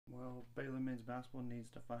Well, Baylor men's basketball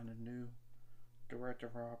needs to find a new director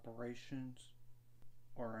of operations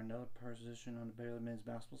or another position on the Baylor men's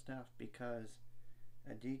basketball staff because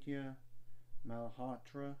Aditya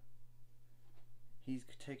Malhotra, he's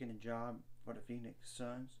taking a job for the Phoenix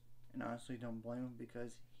Suns, and I honestly don't blame him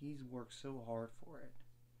because he's worked so hard for it.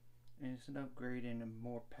 And it's an upgrade and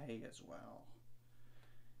more pay as well.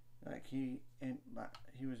 He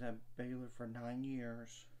was at Baylor for 9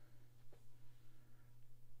 years,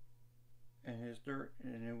 and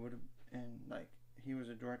he was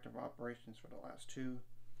a director of operations for the last two.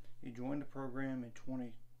 He joined the program in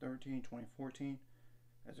 2013, 2014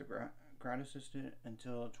 as a grad assistant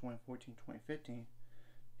until 2014, 2015,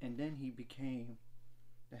 and then he became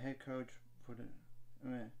the head coach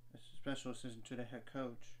a special assistant to the head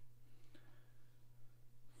coach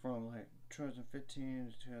from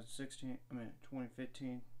 2015 to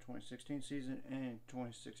 2015, 2016 season and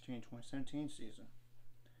 2016, 2017 season.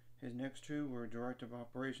 His next two were director of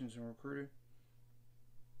operations and recruiting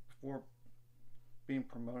before being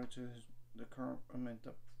promoted to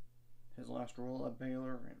his last role at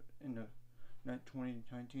Baylor in the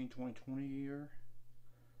 2019-2020 year.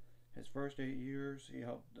 His first 8 years, he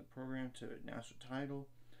helped the program to a national title,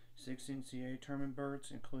 6 NCAA tournament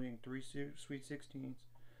berths, including 3 Sweet 16s,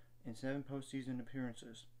 and 7 postseason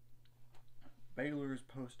appearances. Baylor has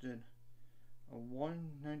posted a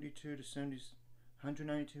 192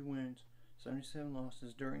 wins, 77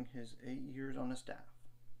 losses during his 8 years on the staff,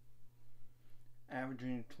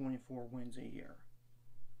 averaging 24 wins a year.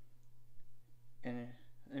 And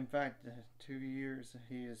in fact, the 2 years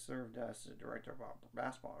he has served as the director of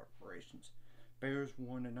basketball operations, Baylor's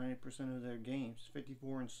won 90% of their games,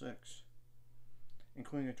 54-6,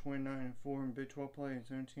 including a 29-4 in Big 12 play and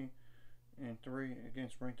 17-3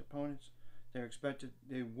 against ranked opponents. They were expected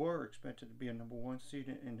to be a number 1 seed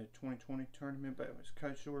in the 2020 tournament, but it was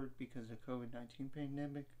cut short because of the COVID-19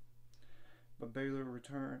 pandemic. But Baylor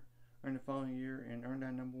returned in the following year and earned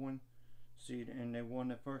that number 1 seed, and they won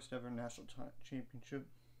the first ever national championship,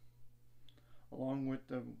 along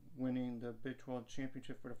with winning the Big 12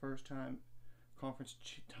 championship for the first time, conference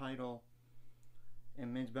title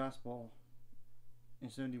in men's basketball in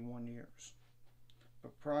 71 years.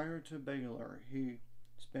 But prior to Baylor, he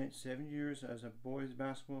spent 7 years as a boys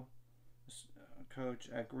basketball coach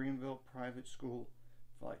at Greenville Private School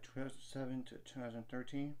from 2007 to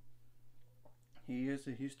 2013. He is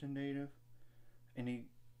a Houston native, and he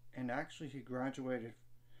graduated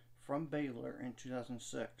from Baylor in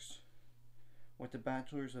 2006 with a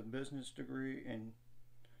bachelor's of business degree in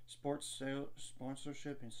sports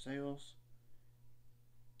sponsorship and sales.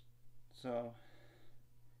 So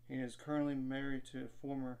he is currently married to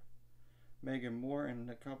former Megan Moore, and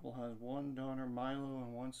the couple has 1 daughter, Milo,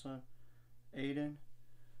 and 1 son, Aiden.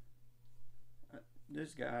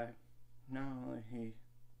 This guy, not only he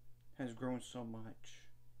has grown so much,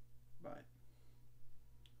 but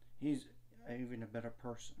he's even a better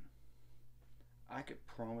person. I could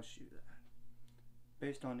promise you that,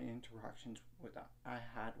 based on the interactions I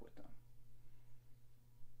had with him.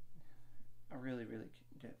 I really, really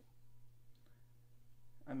did.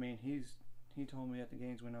 I mean, he told me at the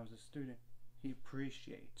games when I was a student, he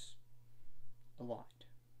appreciates a lot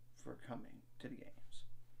for coming to the games.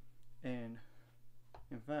 And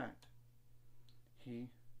in fact,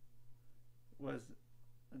 they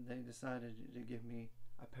decided to give me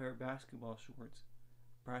a pair of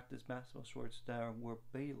practice basketball shorts that were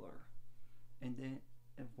Baylor. And then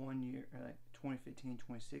in 1 year,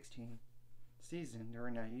 2015-2016 season,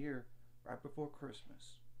 during that year, right before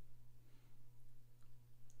Christmas.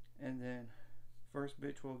 And then first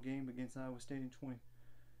Big 12 game against Iowa State in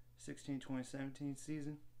 2016-2017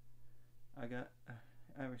 season,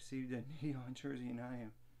 I received a neon jersey, and I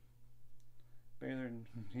am Baylor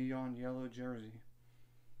neon yellow jersey,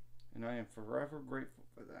 and I am forever grateful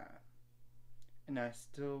for that. And I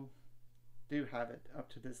still do have it up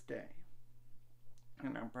to this day,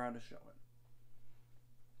 and I'm proud to show it.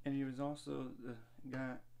 And he was also the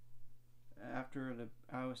guy after the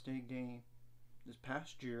Iowa State game this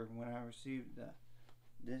past year when I received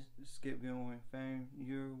this Skip Going Fan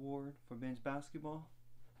Year Award for men's basketball.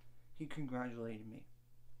 He congratulated me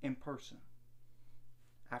in person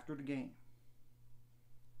after the game,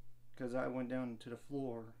 because I went down to the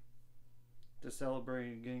floor to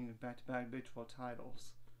celebrate getting back-to-back Big 12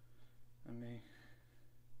 titles. I mean,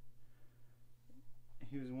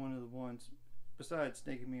 he was one of the ones, besides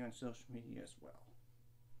taking me on social media as well.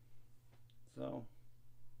 So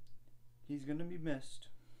he's going to be missed,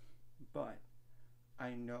 but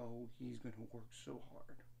I know he's going to work so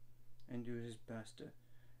hard and do his best to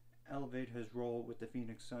elevate his role with the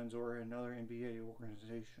Phoenix Suns or another NBA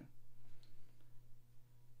organization.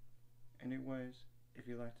 Anyways, if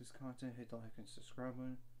you like this content, hit the like and subscribe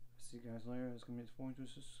button. I'll see you guys later. It's going to be 400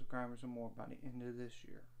 subscribers or more by the end of this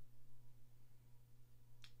year.